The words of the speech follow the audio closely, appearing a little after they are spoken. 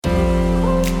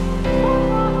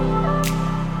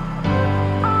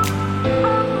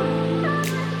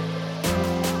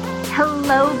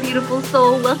beautiful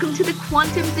soul. Welcome to the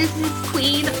Quantum Business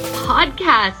Queen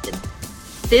podcast.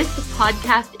 This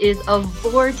podcast is a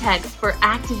vortex for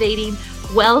activating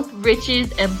wealth,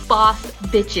 riches, and boss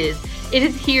bitches. It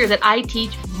is here that I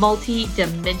teach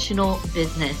multi-dimensional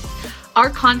business. Our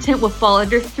content will fall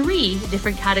under 3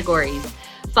 different categories: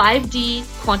 5D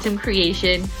quantum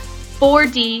creation,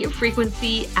 4D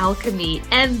frequency alchemy,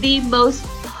 and the most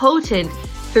potent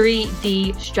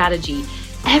 3D strategy.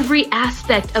 Every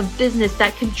aspect of business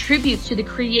that contributes to the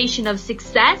creation of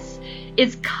success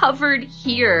is covered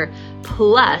here.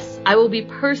 Plus, I will be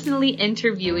personally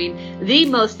interviewing the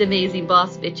most amazing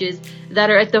boss bitches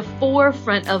that are at the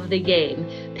forefront of the game,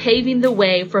 paving the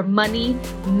way for money,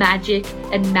 magic,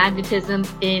 and magnetism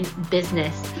in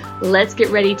business. Let's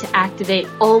get ready to activate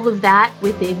all of that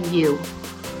within you.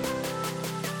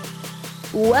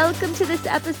 Welcome to this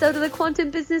episode of the Quantum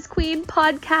Business Queen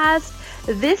podcast.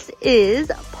 This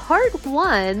is part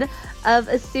 1 of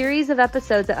a series of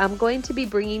episodes that I'm going to be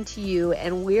bringing to you,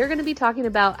 and we're going to be talking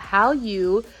about how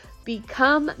you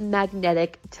become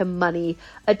magnetic to money,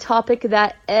 a topic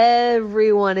that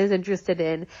everyone is interested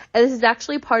in. And this is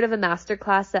actually part of a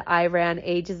masterclass that I ran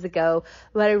ages ago,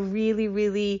 but I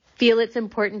really feel it's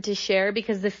important to share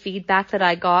because the feedback that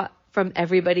I got from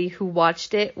everybody who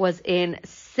watched it was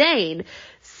insane.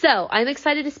 So I'm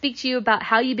excited to speak to you about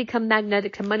how you become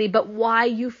magnetic to money, but why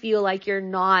you feel like you're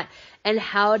not, and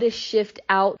how to shift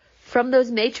out from those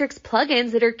matrix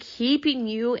plugins that are keeping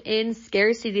you in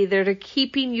scarcity, that are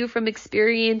keeping you from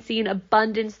experiencing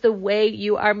abundance the way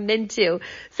you are meant to.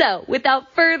 So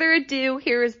without further ado,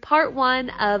 here is part 1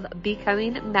 of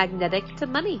becoming magnetic to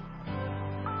money.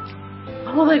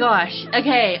 Oh my gosh.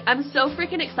 Okay, I'm so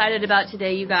freaking excited about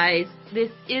today, you guys. This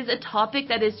is a topic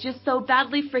that is just so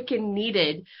badly freaking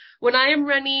needed. When I am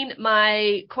running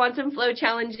my quantum flow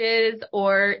challenges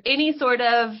or any sort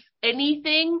of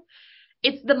anything,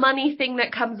 it's the money thing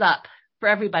that comes up for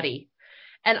everybody.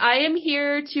 And I am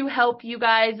here to help you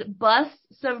guys bust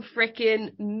some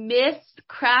freaking myths,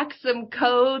 crack some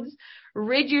codes,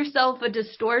 rid yourself of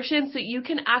distortion so you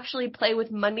can actually play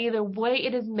with money the way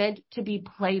it is meant to be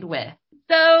played with.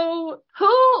 So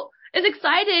who is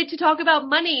excited to talk about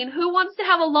money and who wants to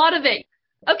have a lot of it?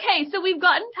 Okay, so we've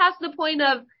gotten past the point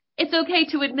of it's okay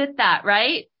to admit that,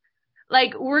 right?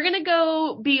 Like, we're going to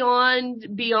go beyond.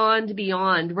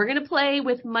 We're going to play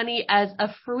with money as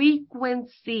a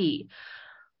frequency.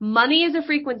 Money is a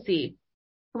frequency.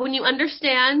 When you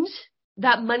understand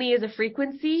that money is a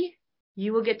frequency,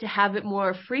 you will get to have it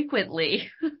more frequently.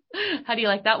 How do you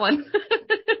like that one?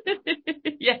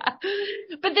 Yeah.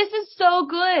 But this is so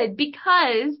good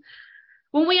because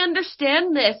when we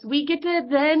understand this, we get to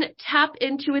then tap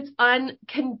into its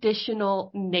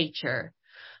unconditional nature.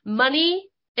 Money,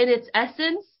 in its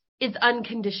essence, is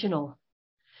unconditional.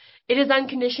 It is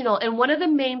unconditional. And one of the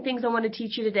main things I want to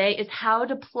teach you today is how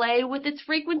to play with its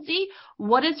frequency,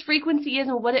 what its frequency is,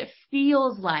 and what it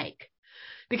feels like.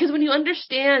 Because when you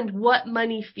understand what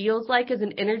money feels like as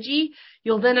an energy,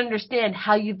 you'll then understand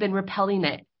how you've been repelling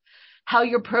it, how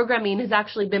your programming has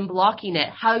actually been blocking it,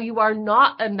 how you are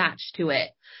not a match to it.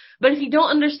 But if you don't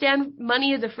understand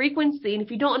money as a frequency, and if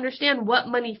you don't understand what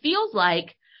money feels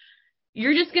like,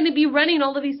 you're just going to be running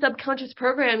all of these subconscious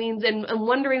programmings and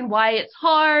wondering why it's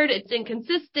hard, it's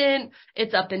inconsistent,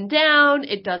 it's up and down,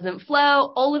 it doesn't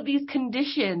flow, all of these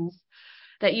conditions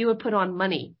that you would put on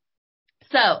money.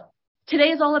 So today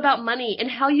is all about money and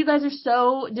how you guys are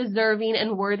so deserving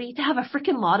and worthy to have a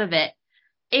freaking lot of it.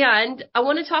 And I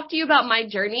want to talk to you about my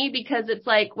journey because it's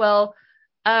like, well,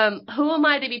 who am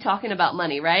I to be talking about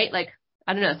money, right? Like,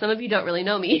 I don't know. Some of you don't really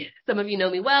know me. Some of you know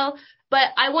me well, but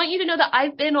I want you to know that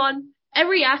I've been on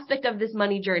every aspect of this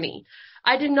money journey.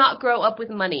 I did not grow up with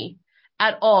money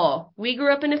at all. We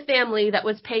grew up in a family that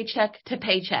was paycheck to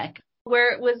paycheck,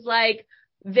 where it was like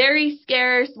very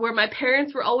scarce, where my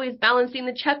parents were always balancing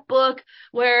the checkbook,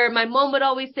 where my mom would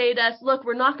always say to us, look,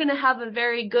 we're not going to have a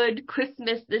very good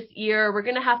Christmas this year. We're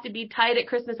going to have to be tight at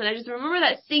Christmas. And I just remember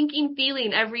that sinking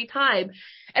feeling every time.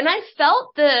 And I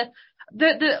felt the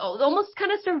almost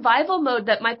kind of survival mode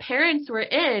that my parents were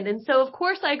in. And so, of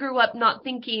course, I grew up not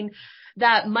thinking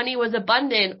that money was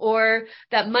abundant or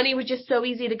that money was just so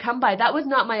easy to come by. That was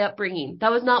not my upbringing.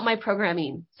 That was not my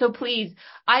programming. So please,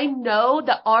 I know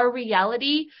that our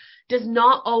reality does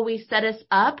not always set us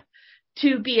up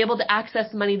to be able to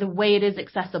access money the way it is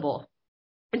accessible.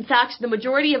 In fact, the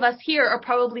majority of us here are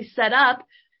probably set up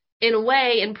in a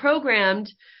way and programmed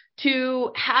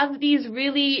to have these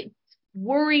really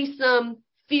worrisome,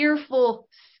 fearful,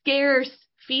 scarce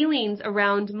feelings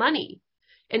around money.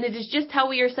 And it is just how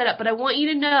we are set up. But I want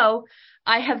you to know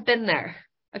I have been there.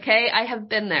 Okay? I have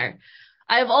been there.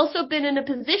 I've also been in a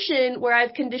position where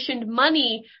I've conditioned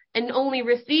money and only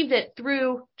received it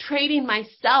through trading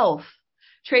myself,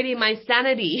 trading my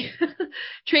sanity,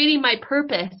 trading my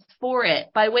purpose for it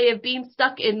by way of being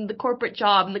stuck in the corporate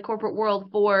job and the corporate world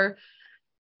for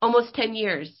almost 10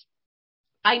 years.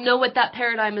 I know what that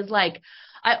paradigm is like.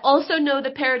 I also know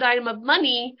the paradigm of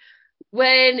money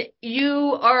when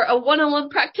you are a one-on-one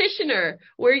practitioner,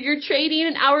 where you're trading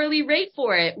an hourly rate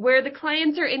for it, where the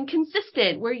clients are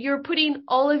inconsistent, where you're putting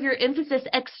all of your emphasis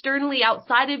externally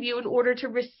outside of you in order to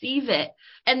receive it.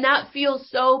 And that feels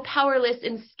so powerless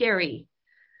and scary.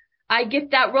 I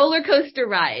get that roller coaster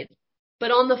ride.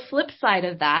 But on the flip side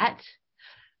of that,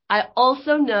 I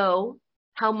also know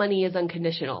how money is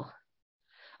unconditional.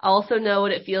 I also know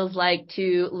what it feels like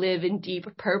to live in deep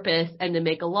purpose and to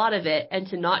make a lot of it and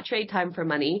to not trade time for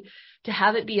money, to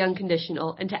have it be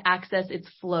unconditional and to access its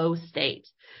flow state.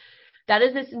 That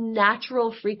is this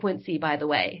natural frequency, by the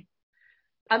way.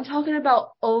 I'm talking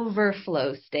about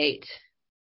overflow state.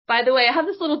 By the way, I have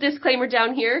this little disclaimer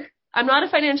down here. I'm not a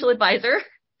financial advisor.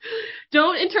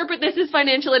 Don't interpret this as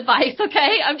financial advice,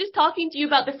 okay? I'm just talking to you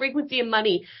about the frequency of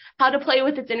money, how to play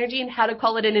with its energy and how to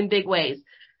call it in big ways.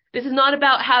 This is not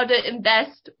about how to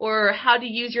invest or how to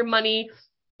use your money.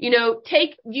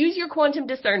 Use your quantum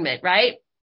discernment, right?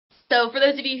 So for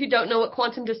those of you who don't know what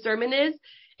quantum discernment is,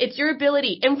 it's your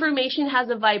ability. Information has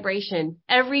a vibration.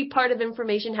 Every part of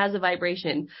information has a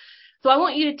vibration. So I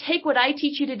want you to take what I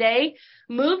teach you today,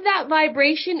 move that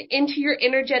vibration into your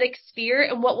energetic sphere.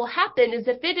 And what will happen is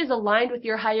if it is aligned with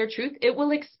your higher truth, it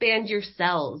will expand your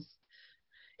cells.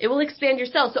 It will expand your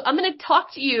cells. So I'm going to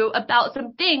talk to you about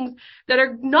some things that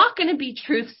are not going to be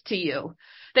truths to you,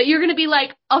 that you're going to be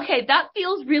like, okay, that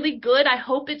feels really good. I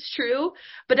hope it's true,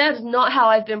 but that is not how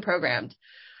I've been programmed.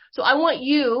 So I want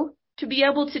you to be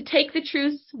able to take the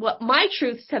truths, what my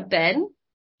truths have been,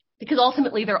 because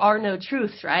ultimately there are no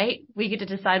truths, right? We get to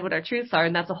decide what our truths are,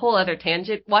 and that's a whole other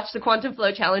tangent. Watch the Quantum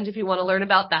Flow Challenge if you want to learn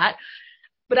about that.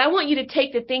 But I want you to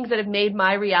take the things that have made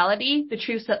my reality, the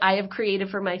truths that I have created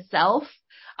for myself.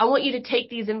 I want you to take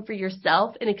these in for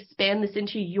yourself and expand this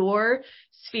into your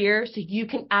sphere so you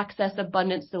can access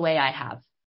abundance the way I have.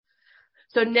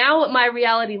 So now what my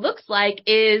reality looks like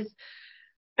is,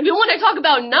 when I talk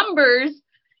about numbers,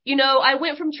 I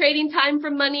went from trading time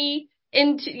for money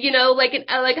into, like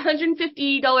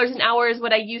 $150 an hour is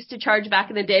what I used to charge back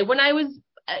in the day. When I was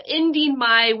ending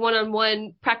my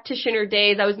one-on-one practitioner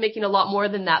days, I was making a lot more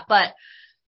than that. But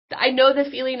I know the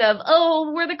feeling of,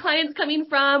 where are the clients coming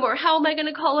from? Or how am I going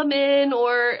to call them in?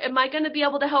 Or am I going to be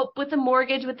able to help with a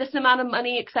mortgage with this amount of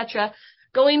money, etc.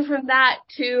 Going from that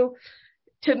to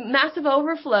massive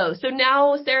overflow. So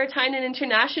now Sarah Tynan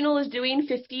International is doing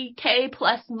 50K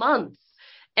plus months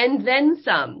and then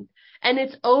some. And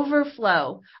it's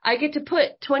overflow. I get to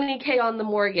put 20K on the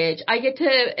mortgage. I get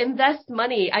to invest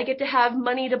money. I get to have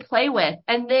money to play with.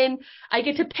 And then I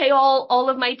get to pay all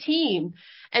of my team.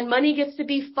 And money gets to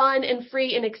be fun and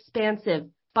free and expansive.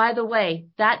 By the way,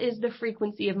 that is the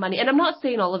frequency of money. And I'm not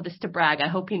saying all of this to brag. I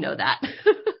hope you know that.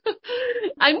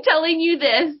 I'm telling you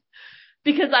this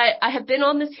because I have been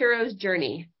on this hero's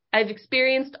journey. I've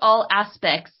experienced all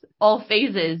aspects, all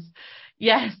phases.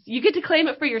 Yes, you get to claim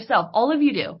it for yourself. All of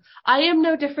you do. I am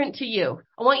no different to you.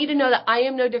 I want you to know that I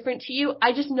am no different to you.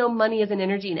 I just know money as an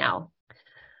energy now.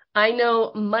 I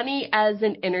know money as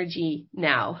an energy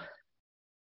now.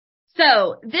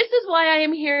 So this is why I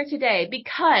am here today,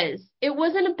 because it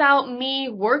wasn't about me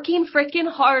working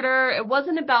freaking harder. It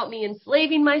wasn't about me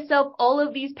enslaving myself. All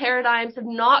of these paradigms have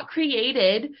not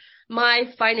created my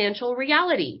financial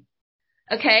reality.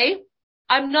 Okay?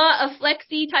 I'm not a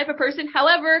flexy type of person.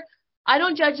 However, I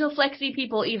don't judge the flexy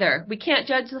people either. We can't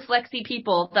judge the flexy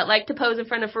people that like to pose in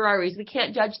front of Ferraris. We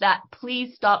can't judge that.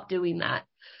 Please stop doing that,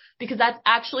 because that's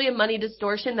actually a money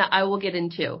distortion that I will get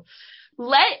into.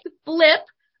 Let's flip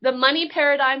the money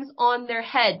paradigms on their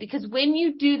head, because when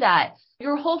you do that,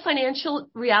 your whole financial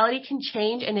reality can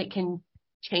change, and it can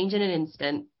change in an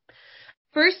instant.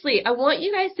 Firstly, I want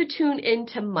you guys to tune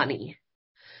into money,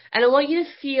 and I want you to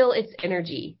feel its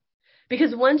energy.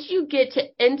 Because once you get to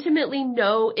intimately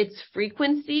know its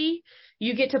frequency,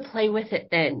 you get to play with it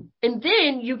then. And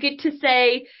then you get to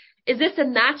say, is this a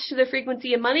match to the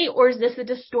frequency of money, or is this a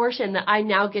distortion that I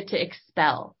now get to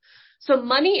expel? So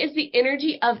money is the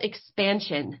energy of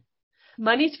expansion.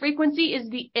 Money's frequency is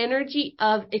the energy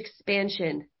of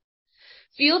expansion.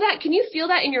 Feel that? Can you feel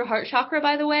that in your heart chakra,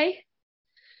 by the way?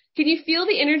 Can you feel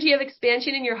the energy of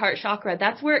expansion in your heart chakra?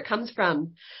 That's where it comes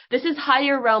from. This is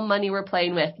higher realm money we're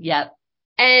playing with. Yep.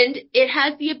 And it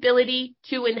has the ability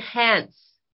to enhance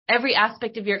every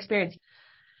aspect of your experience.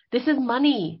 This is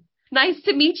money. Nice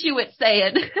to meet you, it's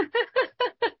saying.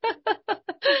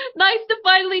 nice to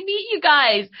finally meet you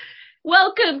guys.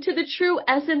 Welcome to the true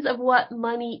essence of what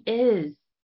money is.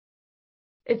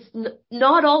 It's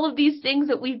not all of these things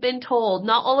that we've been told,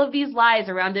 not all of these lies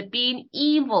around it being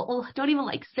evil. Oh, I don't even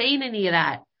like saying any of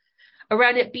that.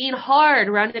 Around it being hard,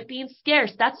 around it being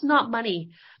scarce. That's not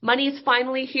money. Money is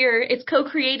finally here. It's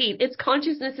co-creating. Its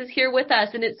consciousness is here with us.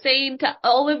 And it's saying to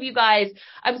all of you guys,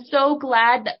 I'm so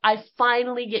glad that I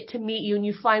finally get to meet you and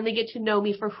you finally get to know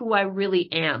me for who I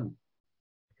really am.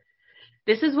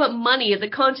 This is what money as a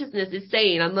consciousness is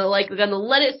saying. I'm gonna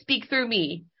let it speak through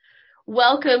me.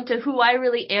 Welcome to who I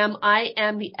really am. I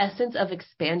am the essence of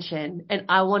expansion, and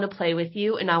I want to play with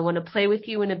you, and I want to play with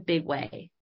you in a big way.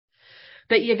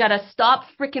 But you gotta stop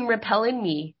freaking repelling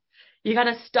me. You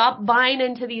gotta stop buying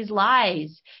into these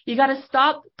lies. You gotta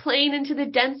stop playing into the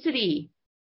density.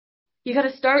 You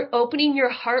gotta start opening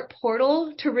your heart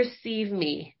portal to receive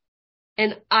me.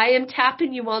 And I am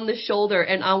tapping you on the shoulder,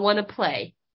 and I want to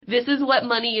play. This is what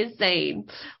money is saying.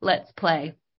 Let's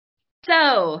play.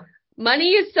 So,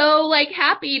 money is so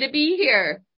happy to be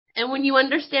here. And when you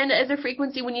understand it as a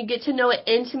frequency, when you get to know it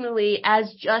intimately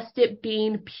as just it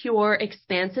being pure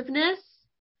expansiveness,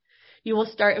 you will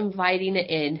start inviting it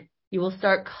in. You will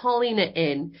start calling it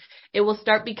in. It will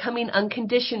start becoming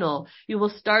unconditional. You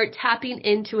will start tapping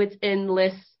into its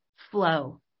endless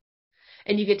flow.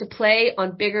 And you get to play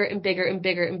on bigger and bigger and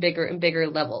bigger and bigger and bigger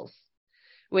levels,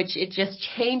 which it just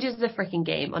changes the freaking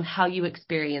game on how you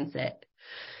experience it.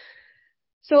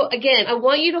 So again, I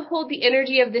want you to hold the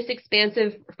energy of this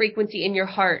expansive frequency in your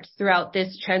heart throughout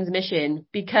this transmission,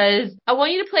 because I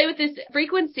want you to play with this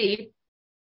frequency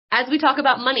as we talk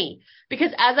about money.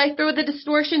 Because as I throw the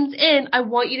distortions in, I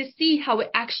want you to see how it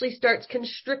actually starts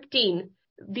constricting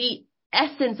the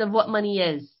essence of what money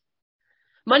is.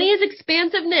 Money is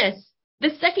expansiveness. The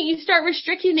second you start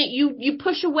restricting it, you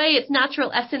push away its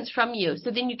natural essence from you. So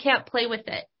then you can't play with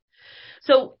it.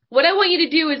 So what I want you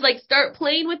to do is start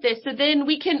playing with this. So then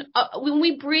we can, when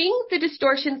we bring the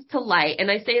distortions to light, and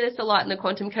I say this a lot in the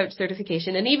Quantum Coach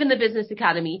certification and even the Business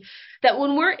Academy, that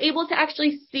when we're able to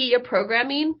actually see a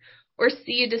programming or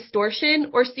see a distortion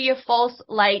or see a false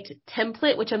light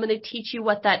template, which I'm going to teach you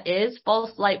what that is,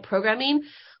 false light programming,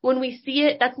 when we see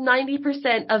it, that's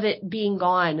 90% of it being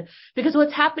gone. Because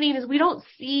what's happening is we don't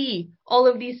see all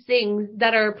of these things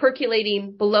that are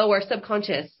percolating below our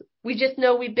subconscious. We just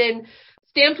know we've been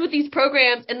stamped with these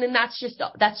programs, and then that's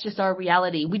just our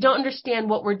reality. We don't understand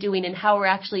what we're doing and how we're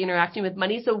actually interacting with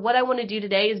money. So what I want to do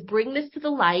today is bring this to the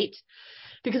light,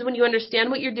 because when you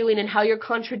understand what you're doing and how you're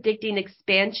contradicting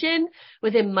expansion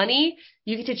within money,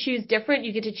 you get to choose different.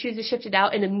 You get to choose to shift it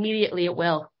out, and immediately it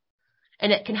will.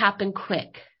 And it can happen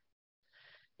quick.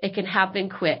 It can happen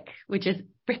quick, which is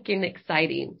freaking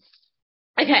exciting.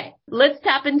 Okay, let's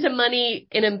tap into money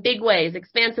in big ways,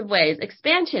 expansive ways.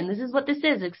 Expansion, this is what this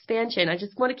is, expansion. I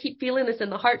just want to keep feeling this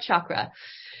in the heart chakra.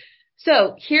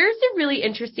 So here's the really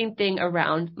interesting thing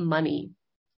around money.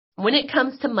 When it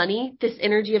comes to money, this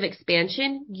energy of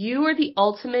expansion, you are the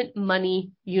ultimate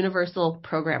money universal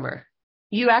programmer.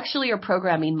 You actually are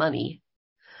programming money.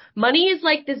 Money is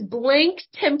like this blank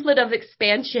template of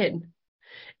expansion,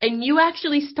 and you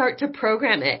actually start to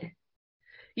program it.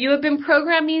 You have been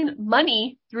programming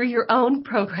money through your own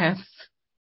programs.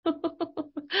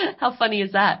 How funny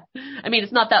is that? I mean,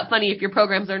 it's not that funny if your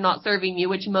programs are not serving you,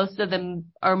 which most of them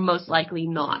are most likely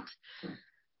not.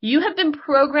 You have been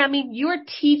programming, you are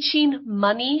teaching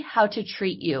money how to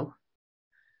treat you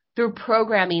through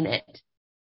programming it.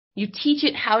 You teach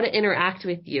it how to interact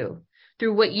with you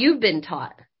through what you've been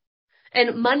taught.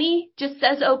 And money just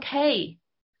says, okay.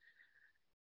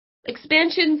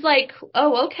 Expansion's like,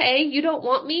 oh, okay, you don't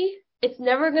want me? It's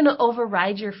never going to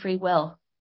override your free will.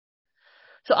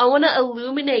 So I want to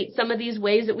illuminate some of these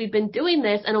ways that we've been doing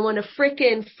this, and I want to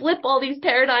frickin' flip all these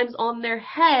paradigms on their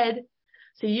head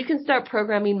so you can start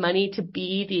programming money to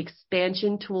be the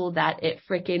expansion tool that it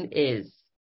frickin' is.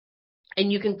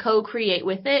 And you can co-create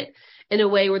with it in a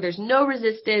way where there's no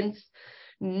resistance,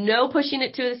 no pushing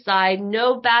it to the side,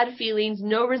 no bad feelings,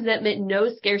 no resentment,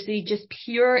 no scarcity, just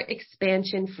pure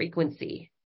expansion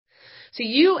frequency. So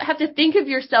you have to think of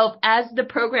yourself as the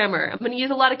programmer. I'm going to use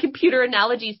a lot of computer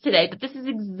analogies today, but this is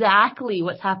exactly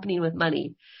what's happening with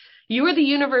money. You are the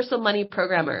universal money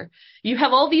programmer. You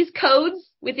have all these codes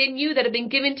within you that have been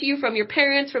given to you from your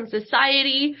parents, from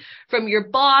society, from your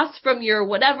boss, from your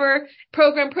whatever.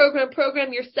 Program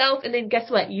yourself. And then guess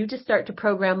what? You just start to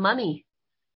program money.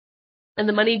 And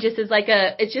the money just is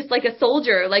it's just like a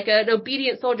soldier, like an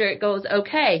obedient soldier. It goes,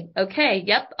 okay,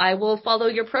 yep, I will follow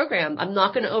your program. I'm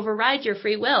not going to override your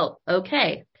free will.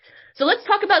 Okay. So let's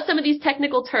talk about some of these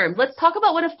technical terms. Let's talk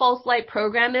about what a false light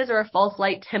program is, or a false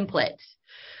light template.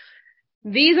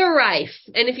 These are rife.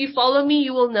 And if you follow me,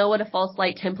 you will know what a false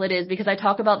light template is because I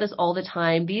talk about this all the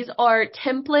time. These are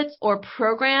templates or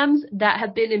programs that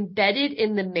have been embedded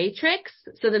in the matrix.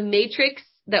 So the matrix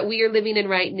that we are living in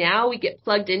right now, we get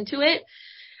plugged into it.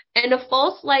 And a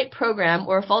false light program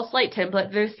or a false light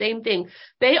template, they're the same thing.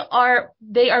 They are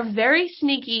very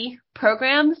sneaky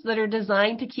programs that are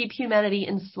designed to keep humanity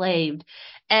enslaved.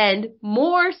 And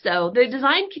more so, they're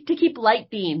designed to keep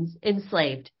light beings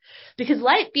enslaved. Because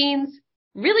light beings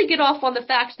really get off on the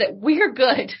fact that we're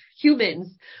good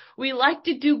humans. We like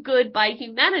to do good by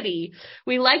humanity.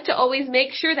 We like to always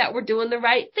make sure that we're doing the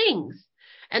right things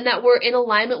and that we're in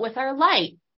alignment with our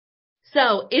light.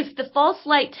 So if the false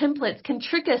light templates can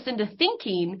trick us into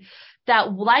thinking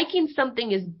that liking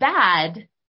something is bad,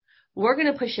 we're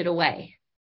going to push it away.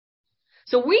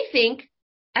 So we think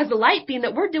as a light being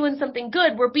that we're doing something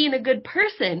good, we're being a good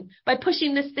person by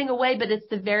pushing this thing away, but it's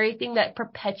the very thing that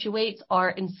perpetuates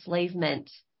our enslavement.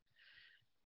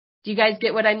 Do you guys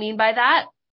get what I mean by that?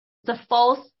 It's a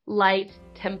false light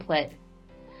template.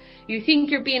 You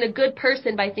think you're being a good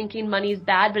person by thinking money is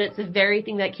bad, but it's the very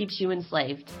thing that keeps you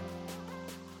enslaved.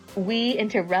 We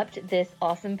interrupt this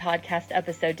awesome podcast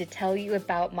episode to tell you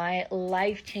about my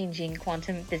life-changing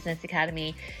Quantum Business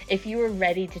Academy. If you are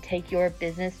ready to take your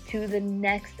business to the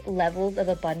next levels of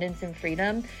abundance and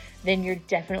freedom, then you're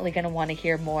definitely going to want to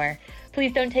hear more.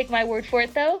 Please don't take my word for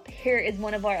it though. Here is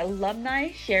one of our alumni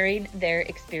sharing their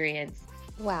experience.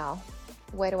 Wow.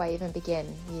 Where do I even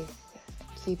begin with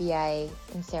QBA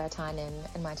and Sarah Tynan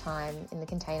and my time in the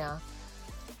container?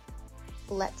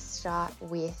 Let's start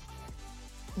with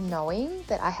knowing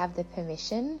that I have the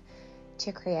permission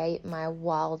to create my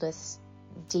wildest,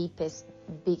 deepest,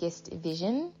 biggest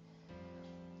vision.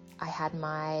 I had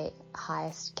my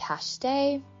highest cash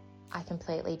day. I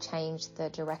completely changed the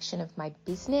direction of my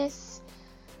business.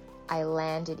 I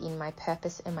landed in my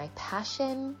purpose and my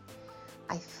passion.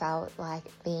 I felt like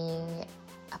being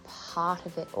a part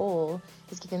of it all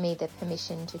has given me the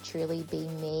permission to truly be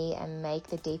me and make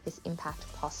the deepest impact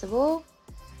possible.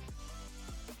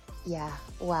 Yeah,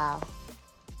 wow.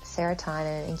 Sarah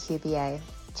Tynan and QBA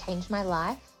changed my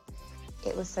life.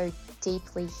 It was so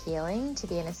deeply healing to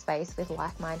be in a space with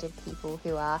like-minded people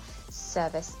who are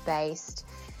service-based,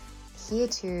 here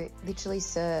to literally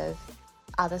serve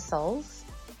other souls,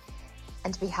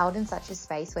 and to be held in such a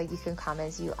space where you can come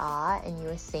as you are and you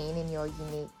are seen in your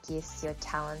unique gifts, your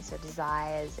talents, your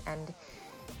desires, and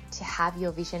to have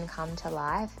your vision come to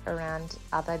life around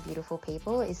other beautiful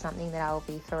people is something that I will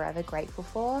be forever grateful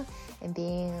for. And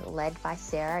being led by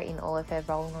Sarah in all of her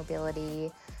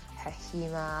vulnerability, her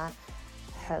humor,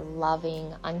 her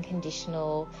loving,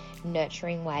 unconditional,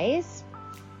 nurturing ways.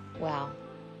 Wow.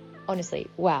 Honestly,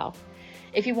 wow.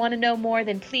 If you want to know more,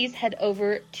 then please head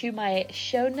over to my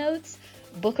show notes,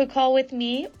 book a call with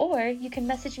me, or you can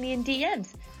message me in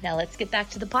DMs. Now let's get back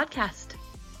to the podcast.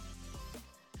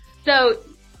 So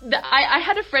I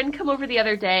had a friend come over the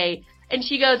other day and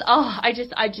she goes, oh,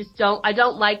 I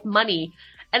don't like money.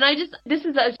 And this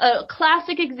is a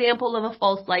classic example of a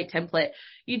false light template.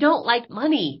 You don't like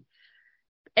money.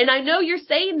 And I know you're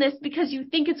saying this because you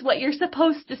think it's what you're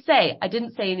supposed to say. I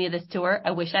didn't say any of this to her.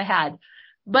 I wish I had.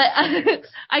 But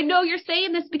I know you're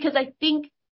saying this because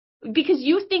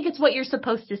you think it's what you're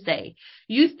supposed to say.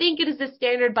 You think it is the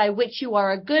standard by which you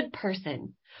are a good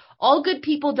person. All good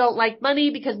people don't like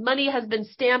money because money has been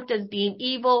stamped as being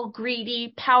evil,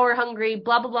 greedy, power hungry,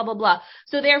 blah, blah, blah, blah, blah.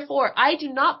 So therefore, I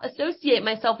do not associate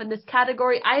myself in this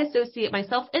category. I associate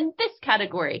myself in this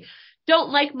category. Don't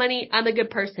like money. I'm a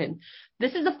good person.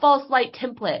 This is a false light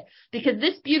template because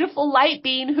this beautiful light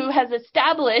being who has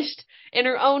established in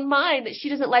her own mind that she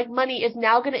doesn't like money is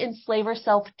now going to enslave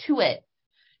herself to it.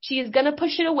 She is going to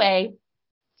push it away.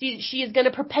 She is going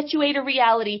to perpetuate a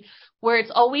reality where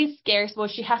it's always scarce, where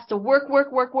she has to work,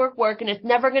 and it's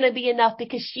never going to be enough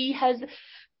because she has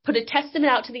put a testament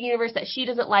out to the universe that she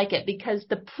doesn't like it, because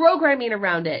the programming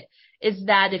around it is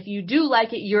that if you do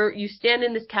like it, you stand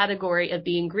in this category of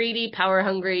being greedy, power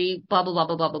hungry, blah, blah, blah,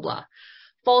 blah, blah, blah, blah.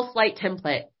 False light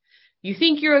template. You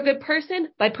think you're a good person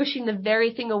by pushing the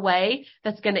very thing away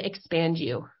that's going to expand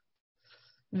you.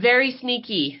 Very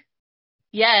sneaky.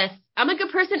 Yes, I'm a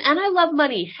good person and I love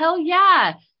money. Hell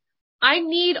yeah. I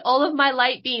need all of my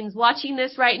light beings watching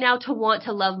this right now to want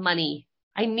to love money.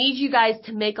 I need you guys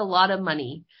to make a lot of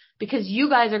money because you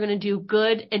guys are going to do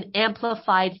good and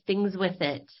amplified things with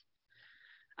it.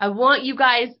 I want you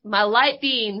guys, my light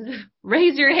beings,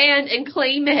 raise your hand and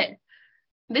claim it.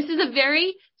 This is a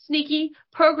very sneaky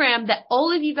program that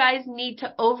all of you guys need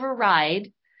to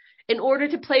override in order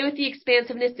to play with the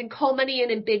expansiveness and call money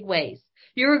in big ways.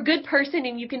 You're a good person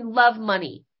and you can love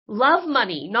money. Love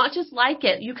money, not just like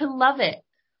it. You can love it.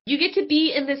 You get to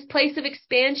be in this place of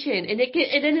expansion, and it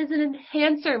is an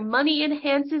enhancer. Money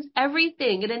enhances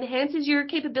everything. It enhances your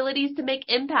capabilities to make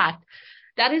impact.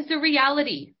 That is the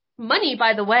reality. Money,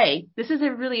 by the way, this is a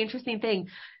really interesting thing.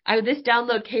 This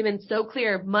download came in so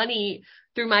clear. Money,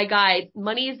 through my guide,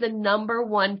 money is the number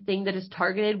one thing that is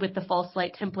targeted with the False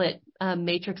Light Template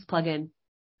Matrix plugin.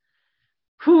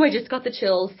 Whew, I just got the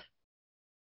chills.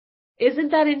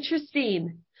 Isn't that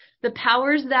interesting? The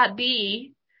powers that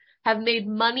be have made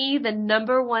money the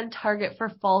number one target for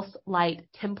false light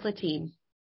templating.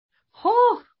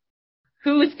 Oh,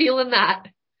 who is feeling that?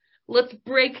 Let's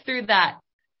break through that.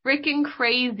 Freaking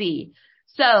crazy.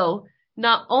 So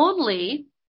not only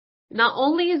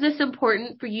is this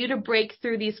important for you to break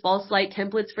through these false light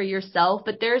templates for yourself,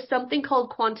 but there's something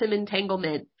called quantum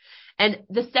entanglement. And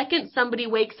the second somebody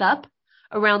wakes up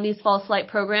around these false light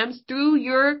programs through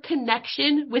your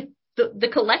connection with the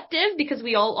collective, because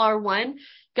we all are one,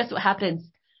 guess what happens?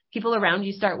 People around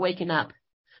you start waking up.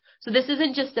 So this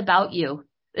isn't just about you.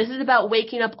 This is about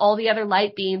waking up all the other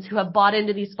light beings who have bought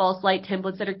into these false light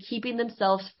templates that are keeping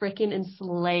themselves freaking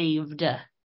enslaved.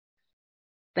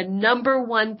 The number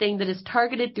one thing that is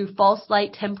targeted through false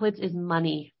light templates is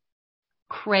money.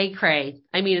 Cray cray.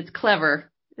 I mean, it's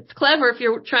clever. It's clever if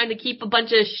you're trying to keep a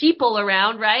bunch of sheeple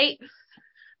around, right?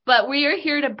 But we are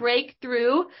here to break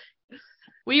through.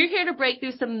 We are here to break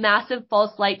through some massive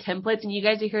false light templates, and you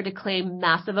guys are here to claim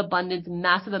massive abundance,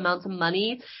 massive amounts of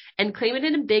money, and claim it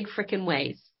in big freaking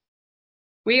ways.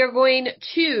 We are going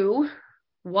to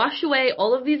wash away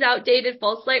all of these outdated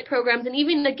false light programs, and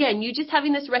even, again, you just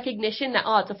having this recognition that,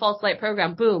 it's a false light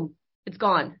program, boom, it's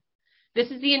gone. This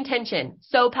is the intention.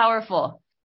 So powerful.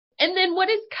 And then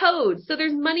what is codes? So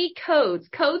there's money codes.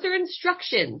 Codes are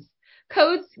instructions.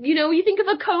 Codes, you think of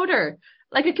a coder,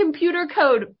 like a computer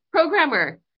code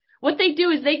programmer. What they do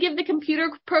is they give the computer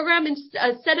program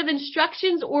a set of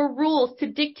instructions or rules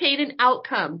to dictate an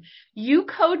outcome. You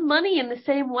code money in the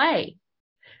same way.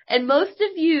 And most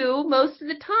of you, most of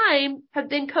the time, have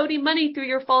been coding money through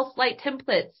your false light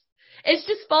templates. It's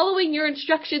just following your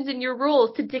instructions and your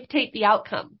rules to dictate the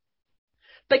outcome.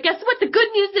 But guess what? The good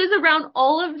news is around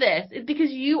all of this is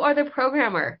because you are the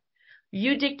programmer.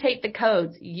 You dictate the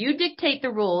codes. You dictate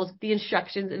the rules, the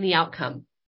instructions, and the outcome.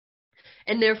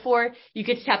 And therefore, you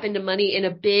get to tap into money in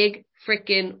a big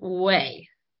freaking way.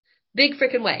 Big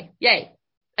freaking way. Yay.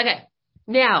 Okay.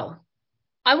 Now,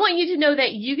 I want you to know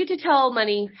that you get to tell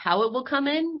money how it will come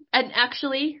in. And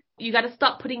actually, you got to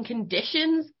stop putting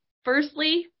conditions.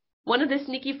 Firstly, one of the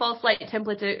sneaky false light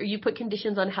templates are you put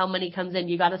conditions on how money comes in.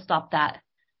 You got to stop that.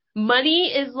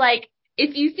 Money is like,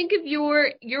 if you think of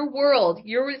your world,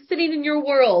 you're sitting in your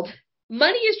world,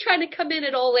 money is trying to come in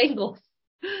at all angles.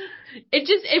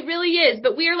 It really is.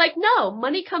 But we are like, no,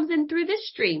 money comes in through this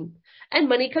stream and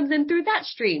money comes in through that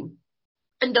stream.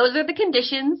 And those are the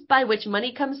conditions by which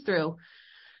money comes through.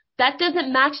 That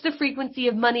doesn't match the frequency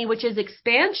of money, which is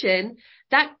expansion.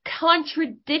 That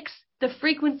contradicts the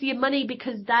frequency of money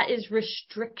because that is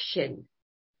restriction.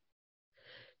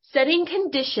 Setting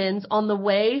conditions on the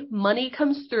way money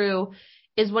comes through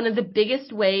is one of the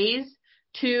biggest ways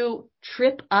to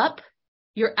trip up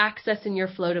your access and your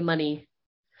flow to money.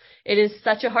 It is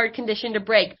such a hard condition to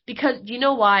break because do you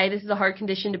know why this is a hard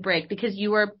condition to break? Because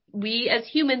we as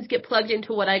humans get plugged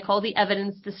into what I call the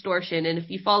evidence distortion. And if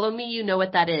you follow me, you know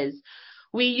what that is.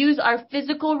 We use our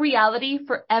physical reality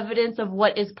for evidence of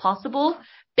what is possible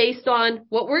based on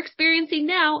what we're experiencing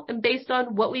now and based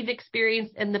on what we've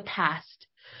experienced in the past.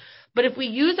 But if we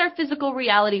use our physical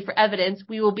reality for evidence,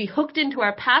 we will be hooked into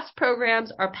our past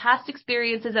programs, our past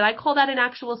experiences, and I call that an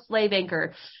actual slave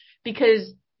anchor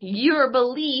because your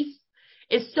belief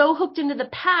is so hooked into the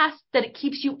past that it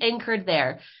keeps you anchored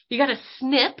there. You got to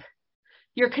snip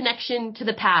your connection to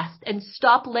the past and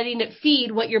stop letting it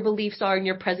feed what your beliefs are in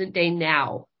your present day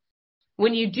now.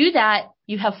 When you do that,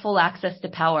 you have full access to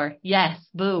power. Yes,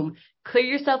 boom. Clear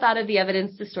yourself out of the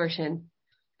evidence distortion.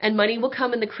 And money will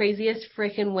come in the craziest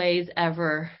freaking ways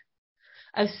ever.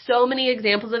 I have so many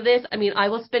examples of this. I mean,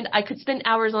 I could spend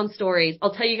hours on stories.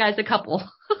 I'll tell you guys a couple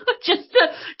just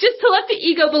to let the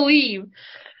ego believe.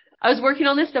 I was working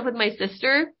on this stuff with my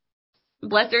sister.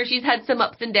 Bless her. She's had some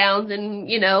ups and downs and,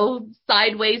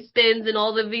 sideways spins and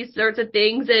all of these sorts of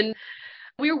things. And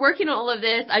we were working on all of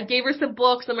this. I gave her some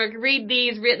books. I'm like, read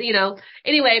these,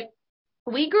 Anyway,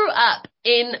 we grew up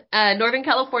in Northern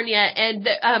California, and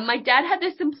my dad had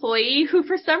this employee who,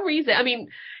 for some reason, I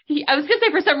was going to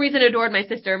say for some reason adored my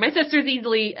sister. My sister's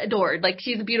easily adored. Like,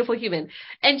 she's a beautiful human.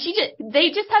 And they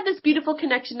just had this beautiful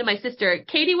connection to my sister.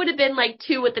 Katie would have been like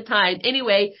 2 at the time.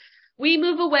 Anyway, we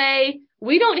move away.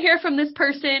 We don't hear from this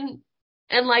person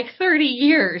in like 30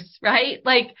 years, right?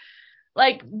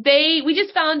 We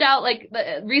just found out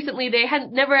recently they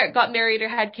had never got married or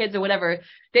had kids or whatever.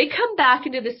 They come back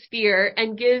into the sphere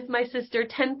and give my sister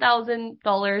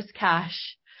 $10,000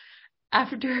 cash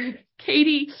after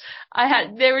Katie,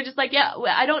 they were just like, yeah,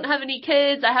 I don't have any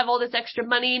kids. I have all this extra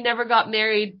money, never got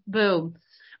married. Boom.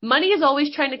 Money is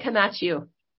always trying to come at you.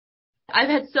 I've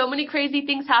had so many crazy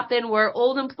things happen where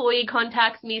old employee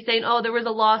contacts me saying, oh, there was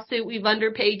a lawsuit. We've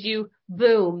underpaid you.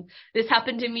 Boom. This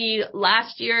happened to me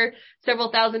last year,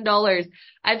 several $1,000s.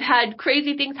 I've had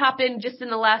crazy things happen just in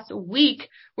the last week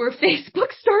where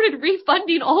Facebook started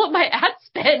refunding all of my ad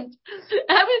spend.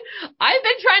 I've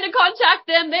been trying to contact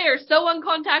them. They are so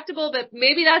uncontactable, but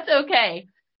maybe that's okay.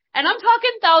 And I'm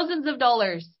talking thousands of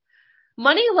dollars.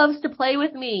 Money loves to play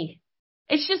with me.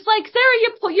 It's just like, Sarah,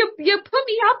 you put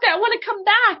me out there. I want to come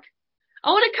back. I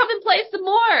want to come and play some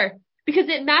more because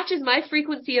it matches my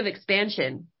frequency of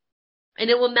expansion, and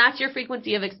it will match your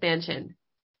frequency of expansion.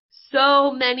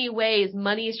 So many ways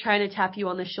money is trying to tap you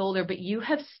on the shoulder, but you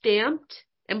have stamped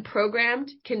and programmed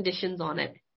conditions on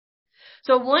it.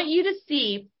 So I want you to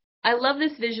see, I love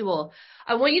this visual.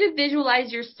 I want you to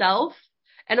visualize yourself,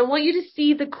 and I want you to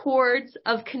see the cords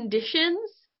of conditions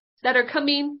that are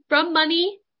coming from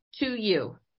money to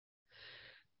you.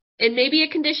 And maybe a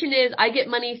condition is I get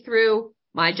money through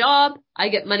my job, I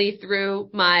get money through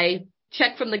my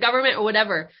check from the government or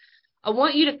whatever. I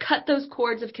want you to cut those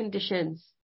cords of conditions.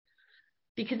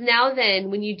 Because now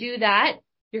then, when you do that,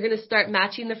 you're going to start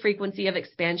matching the frequency of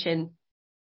expansion.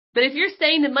 But if you're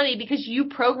saying to money because you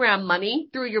program money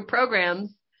through your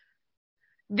programs,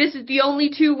 this is the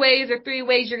only 2 ways or 3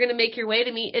 ways you're going to make your way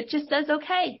to me, it just says,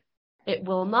 okay, it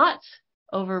will not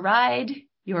override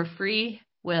your free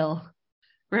will.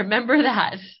 Remember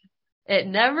that. It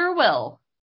never will.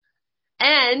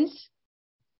 And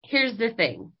here's the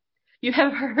thing. You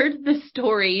have heard the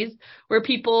stories where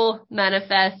people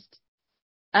manifest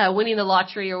winning the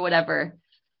lottery or whatever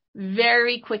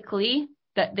very quickly,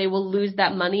 that they will lose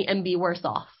that money and be worse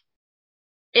off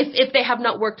if they have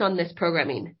not worked on this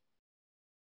programming.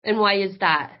 And why is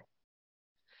that?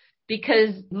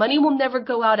 Because money will never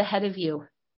go out ahead of you.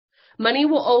 Money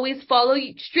will always follow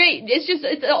you straight.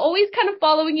 It's always kind of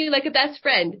following you like a best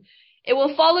friend. It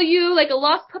will follow you like a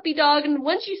lost puppy dog. And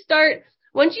once you start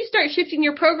shifting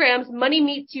your programs, money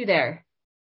meets you there.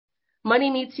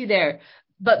 Money meets you there.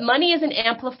 But money is an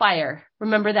amplifier.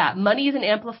 Remember that. Money is an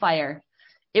amplifier.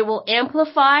 It will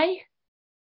amplify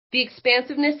the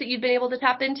expansiveness that you've been able to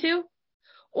tap into,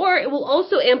 or it will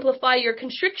also amplify your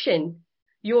constriction,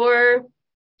 your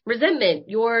resentment,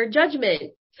 your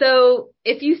judgment. So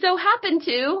if you so happen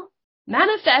to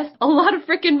manifest a lot of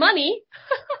freaking money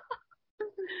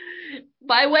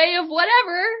by way of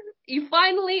whatever, you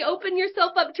finally open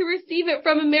yourself up to receive it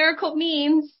from a miracle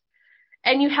means,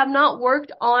 and you have not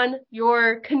worked on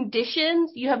your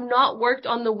conditions, you have not worked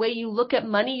on the way you look at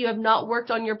money, you have not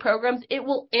worked on your programs, it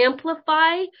will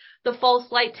amplify the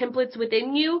false light templates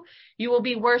within you. You will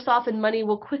be worse off, and money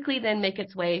will quickly then make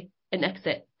its way and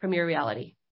exit from your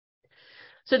reality.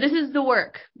 So this is the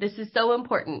work. This is so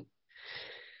important.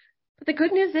 But the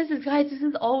good news is guys, this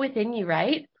is all within you,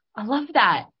 right? I love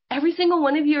that. Every single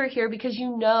one of you are here because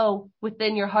you know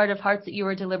within your heart of hearts that you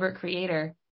are a deliberate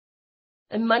creator.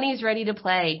 And money is ready to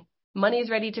play. Money is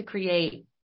ready to create.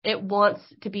 It wants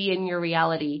to be in your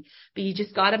reality. But you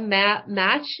just got to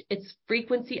match its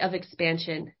frequency of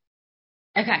expansion.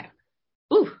 Okay.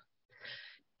 Ooh.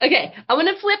 Okay. I want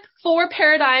to flip 4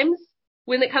 paradigms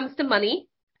when it comes to money.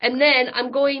 And then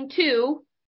I'm going to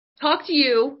talk to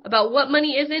you about what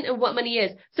money isn't and what money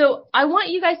is. So I want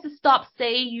you guys to stop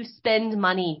saying you spend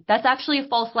money. That's actually a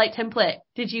false light template.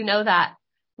 Did you know that?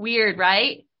 Weird,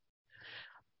 right?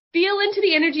 Feel into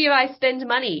the energy of I spend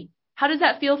money. How does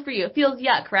that feel for you? It feels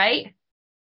yuck, right?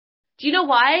 Do you know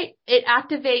why? It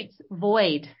activates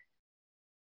void.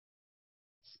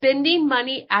 Spending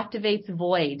money activates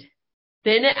void.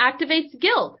 Then it activates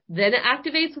guilt. Then it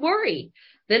activates worry.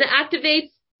 Then it activates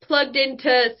plugged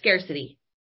into scarcity.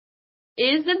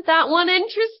 Isn't that one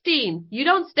interesting? You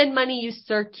don't spend money, you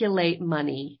circulate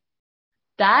money.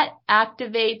 That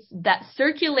activates, that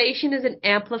circulation is an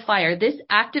amplifier. This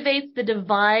activates the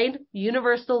divine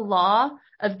universal law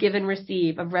of give and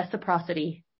receive, of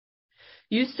reciprocity.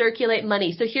 You circulate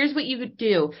money. So here's what you would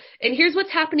do. And here's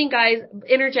what's happening, guys,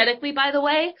 energetically, by the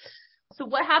way. So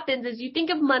what happens is you think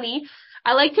of money.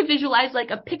 I like to visualize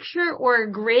like a picture or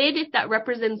a grid that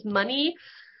represents money.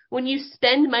 When you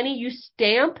spend money,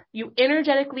 you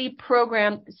energetically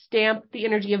stamp the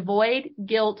energy of void,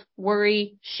 guilt,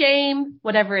 worry, shame,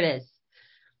 whatever it is.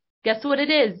 Guess what it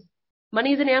is?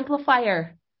 Money is an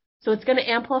amplifier. So it's going to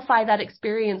amplify that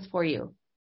experience for you.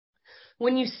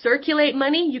 When you circulate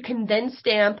money, you can then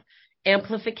stamp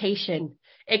amplification.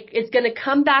 It's going to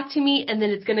come back to me, and then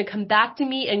it's going to come back to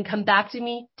me and come back to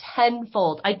me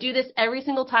tenfold. I do this every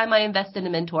single time I invest in a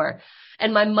mentor,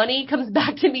 and my money comes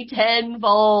back to me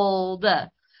tenfold.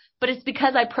 But it's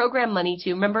because I program money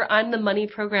to. Remember, I'm the money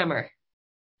programmer.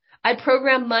 I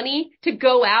program money to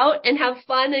go out and have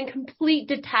fun and complete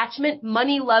detachment.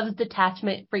 Money loves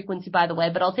detachment frequency, by the way,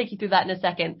 but I'll take you through that in a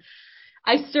second.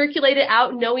 I circulate it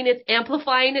out knowing it's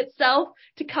amplifying itself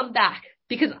to come back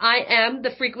because I am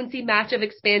the frequency match of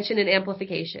expansion and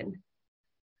amplification.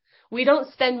 We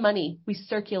don't spend money. We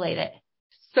circulate it.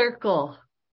 Circle.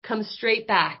 Come straight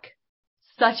back.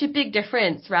 Such a big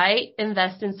difference, right?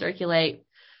 Invest and circulate.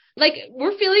 Like,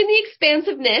 we're feeling the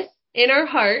expansiveness in our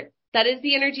heart. That is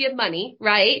the energy of money,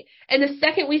 right? And the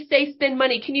second we say spend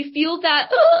money, can you feel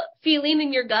that feeling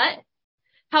in your gut?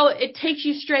 How it takes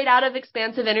you straight out of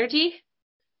expansive energy?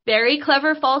 Very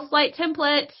clever false light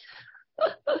template.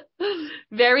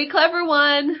 Very clever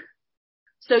one.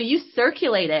 So you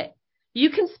circulate it. You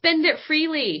can spend it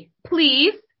freely.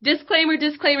 Please, disclaimer,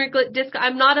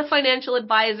 I'm not a financial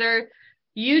advisor.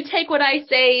 You take what I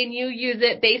say and you use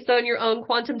it based on your own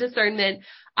quantum discernment.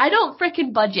 I don't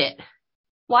frickin' budget.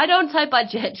 Why don't I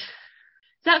budget?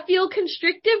 Does that feel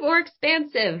constrictive or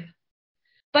expansive?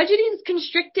 Budgeting is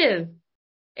constrictive.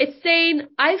 It's saying,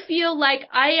 I feel like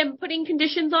I am putting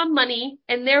conditions on money,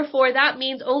 and therefore that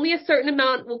means only a certain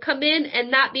amount will come in,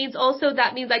 and that means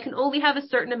I can only have a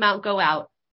certain amount go out.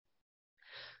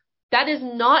 That is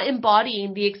not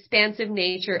embodying the expansive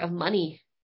nature of money.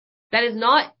 That is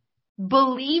not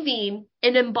believing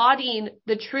and embodying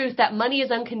the truth that money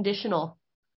is unconditional.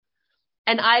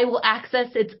 And I will access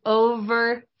its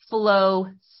overflow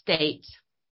state.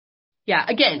 Yeah,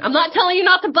 again, I'm not telling you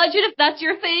not to budget if that's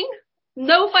your thing.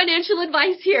 No financial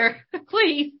advice here,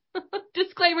 please.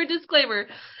 Disclaimer.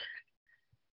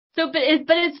 So, but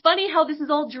it's funny how this is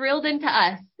all drilled into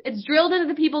us. It's drilled into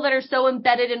the people that are so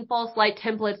embedded in false light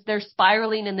templates. They're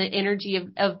spiraling in the energy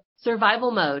of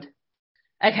survival mode.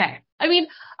 Okay. I mean,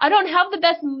 I don't have the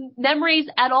best memories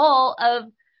at all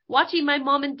of watching my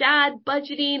mom and dad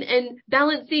budgeting and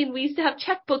balancing. We used to have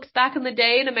checkbooks back in the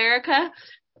day in America.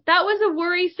 That was a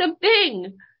worrisome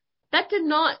thing. That did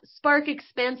not spark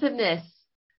expansiveness.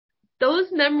 Those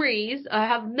memories, I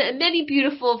have many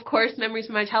beautiful, of course, memories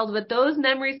from my childhood, but those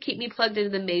memories keep me plugged into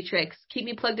the matrix, keep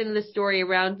me plugged into the story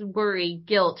around worry,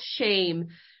 guilt, shame,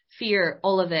 fear,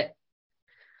 all of it.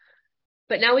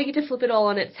 But now we get to flip it all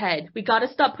on its head. We got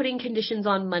to stop putting conditions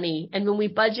on money. And when we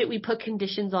budget, we put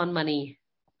conditions on money.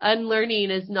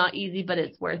 Unlearning is not easy, but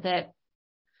it's worth it.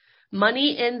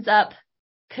 Money ends up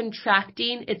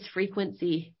contracting its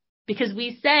frequency because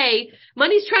we say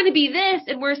money's trying to be this,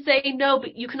 and we're saying no,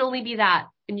 but you can only be that,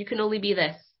 and you can only be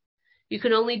this. You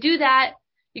can only do that.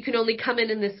 You can only come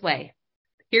in this way.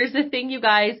 Here's the thing, you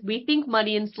guys. We think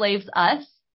money enslaves us,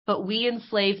 but we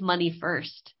enslave money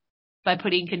first by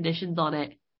putting conditions on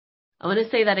it. I want to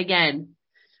say that again.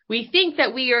 We think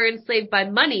that we are enslaved by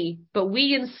money, but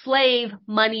we enslave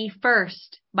money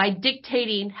first by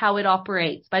dictating how it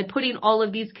operates, by putting all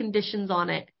of these conditions on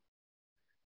it.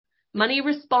 Money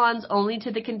responds only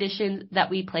to the conditions that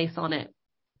we place on it.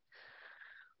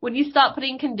 When you stop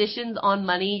putting conditions on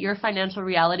money, your financial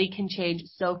reality can change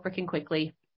so freaking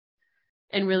quickly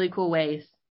in really cool ways.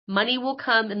 Money will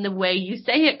come in the way you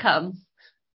say it comes.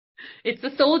 It's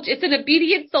an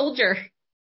obedient soldier.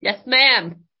 Yes,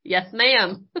 ma'am. Yes,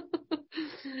 ma'am.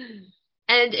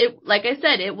 And like I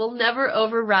said, it will never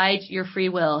override your free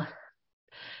will.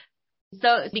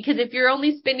 So, because if you're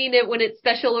only spending it when it's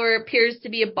special or appears to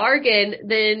be a bargain,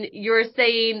 then you're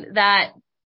saying that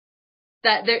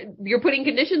you're putting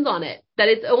conditions on it, that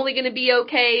it's only going to be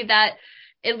okay, that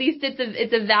at least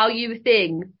it's a value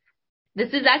thing.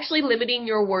 This is actually limiting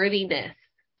your worthiness.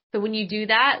 So when you do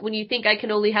that, when you think I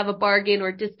can only have a bargain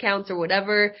or discounts or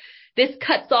whatever, this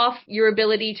cuts off your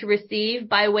ability to receive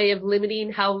by way of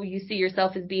limiting how you see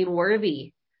yourself as being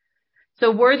worthy. So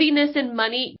worthiness and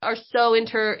money are so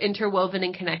interwoven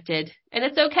and connected. And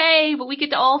it's okay, but we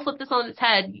get to all flip this on its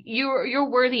head. You're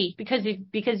worthy because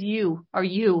you are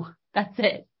you. That's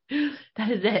it.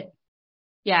 That is it.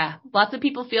 Yeah, lots of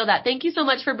people feel that. Thank you so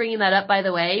much for bringing that up, by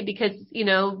the way, because,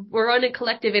 we're on a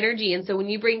collective energy. And so when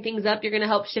you bring things up, you're going to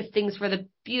help shift things for the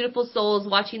beautiful souls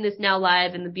watching this now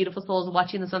live and the beautiful souls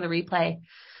watching this on the replay.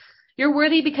 You're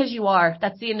worthy because you are.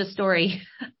 That's the end of story.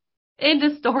 End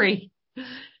of story.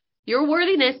 Your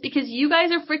worthiness because you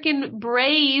guys are freaking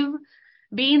brave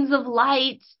beings of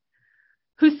light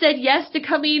who said yes to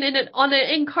coming in on an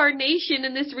incarnation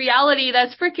in this reality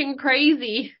that's freaking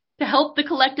crazy to help the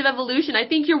collective evolution. I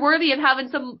think you're worthy of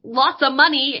having lots of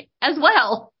money as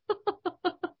well.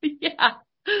 Yeah,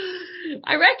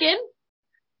 I reckon.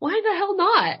 Why the hell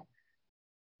not?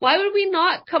 Why would we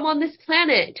not come on this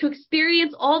planet to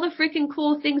experience all the freaking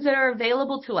cool things that are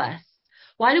available to us?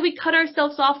 Why do we cut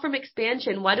ourselves off from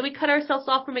expansion? Why do we cut ourselves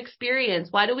off from experience?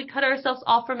 Why do we cut ourselves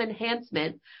off from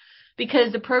enhancement?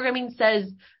 Because the programming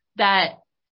says that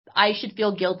I should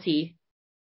feel guilty.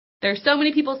 There's so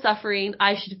many people suffering,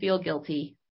 I should feel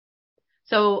guilty.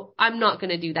 So I'm not going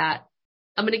to do that.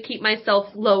 I'm going to keep myself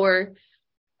lower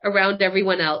around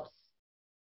everyone else.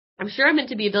 I'm sure I'm meant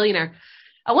to be a billionaire.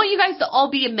 I want you guys to all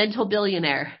be a mental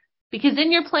billionaire, because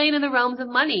then you're playing in the realms of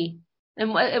money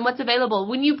and what's available.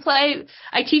 When you play,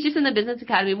 I teach this in the Business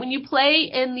Academy, when you play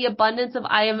in the abundance of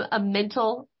I am a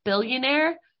mental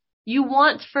billionaire, you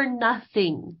want for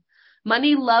nothing.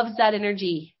 Money loves that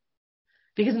energy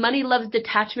because money loves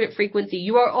detachment frequency.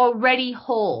 You are already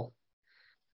whole.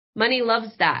 Money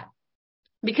loves that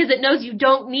because it knows you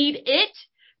don't need it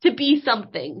to be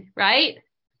something, right?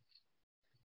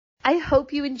 I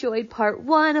hope you enjoyed part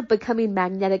 1 of Becoming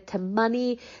Magnetic to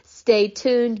Money. Stay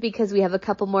tuned because we have a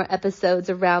couple more episodes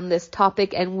around this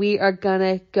topic and we are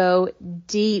gonna go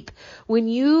deep. When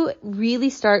you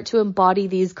really start to embody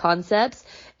these concepts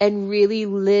and really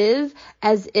live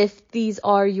as if these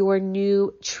are your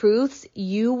new truths,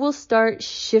 you will start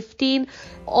shifting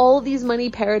all these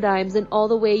money paradigms and all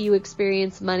the way you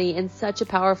experience money in such a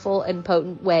powerful and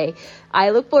potent way. I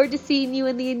look forward to seeing you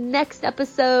in the next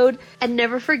episode, and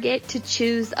never forget to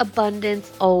choose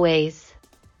abundance always.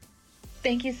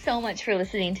 Thank you so much for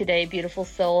listening today, beautiful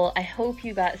soul. I hope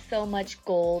you got so much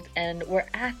gold and were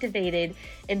activated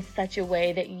in such a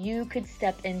way that you could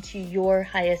step into your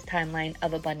highest timeline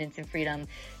of abundance and freedom,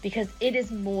 because it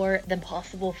is more than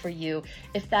possible for you.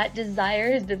 If that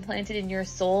desire has been planted in your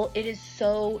soul, it is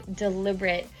so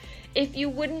deliberate. If you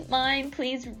wouldn't mind,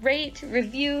 please rate,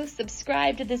 review,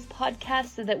 subscribe to this podcast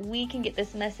so that we can get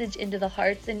this message into the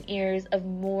hearts and ears of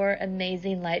more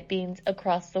amazing light beings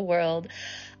across the world.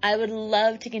 I would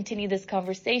love to continue this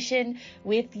conversation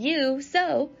with you,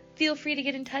 so feel free to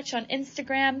get in touch on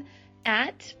Instagram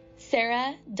at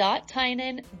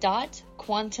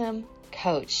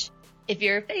sarah.tynan.quantumcoach. If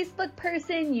you're a Facebook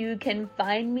person, you can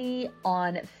find me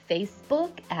on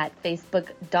Facebook at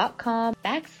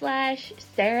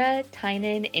facebook.com/Sarah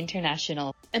Tynan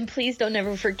International. And please don't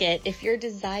ever forget, if your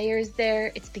desire is there,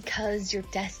 it's because your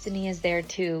destiny is there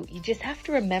too. You just have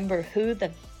to remember who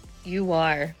you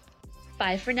are.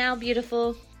 Bye for now,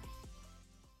 beautiful.